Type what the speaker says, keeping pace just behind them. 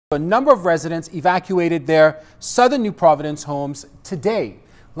A number of residents evacuated their southern New Providence homes today.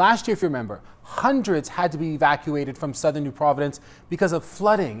 Last year, if you remember, hundreds had to be evacuated from southern New Providence because of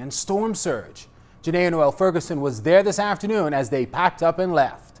flooding and storm surge. Janae Noel Ferguson was there this afternoon as they packed up and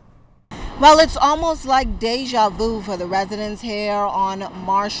left. Well, it's almost like deja vu for the residents here on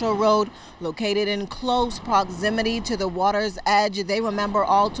Marshall Road, located in close proximity to the water's edge. They remember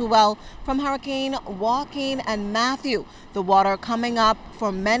all too well from Hurricane Joaquin and Matthew, the water coming up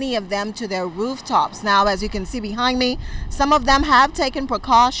for many of them to their rooftops. Now, as you can see behind me, some of them have taken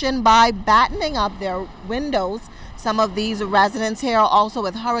precaution by battening up their windows. Some of these residents here are also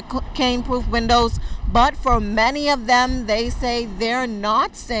with hurricane-proof windows, but for many of them, they say they're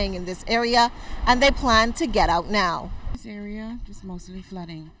not staying in this area and they plan to get out now. This area, just mostly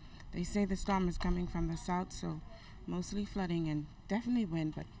flooding. They say the storm is coming from the south, so mostly flooding and definitely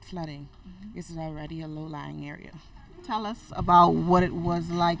wind, but flooding. This is already a low-lying area. Tell us about what it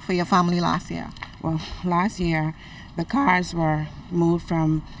was like for your family last year. Well, last year, the cars were moved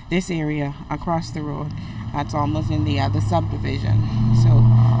from this area across the road. That's almost in the other subdivision. So,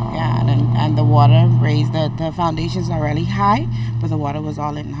 yeah, and the water raised, the foundations are really high, but the water was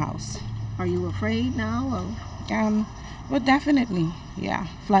all in the house. Are you afraid now? Well, definitely, yeah,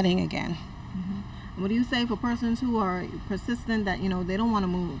 flooding again. What do you say for persons who are persistent that, they don't want to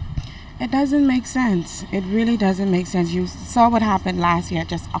move? It doesn't make sense. It really doesn't make sense. You saw what happened last year,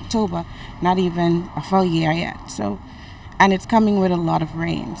 just October, not even a full year yet. So, and it's coming with a lot of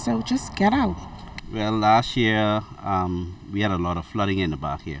rain. So just get out. Well, last year we had a lot of flooding in the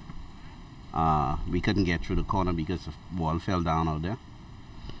back here. We couldn't get through the corner because the wall fell down out there.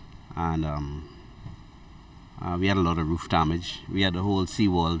 And we had a lot of roof damage. We had the whole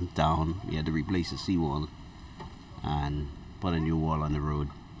seawall down. We had to replace the seawall and put a new wall on the road.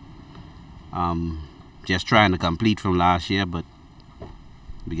 Just trying to complete from last year, but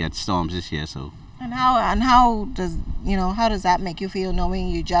we got storms this year, so. And how does that make you feel, knowing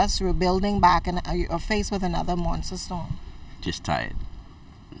you just rebuilding back and are faced with another monster storm? Just tired,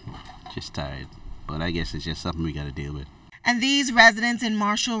 but I guess it's just something we got to deal with. And these residents in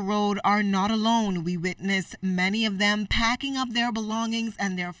Marshall Road are not alone. We witnessed many of them packing up their belongings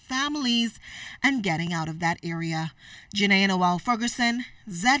and their families and getting out of that area. Janae Noel Ferguson,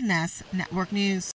 ZNS Network News.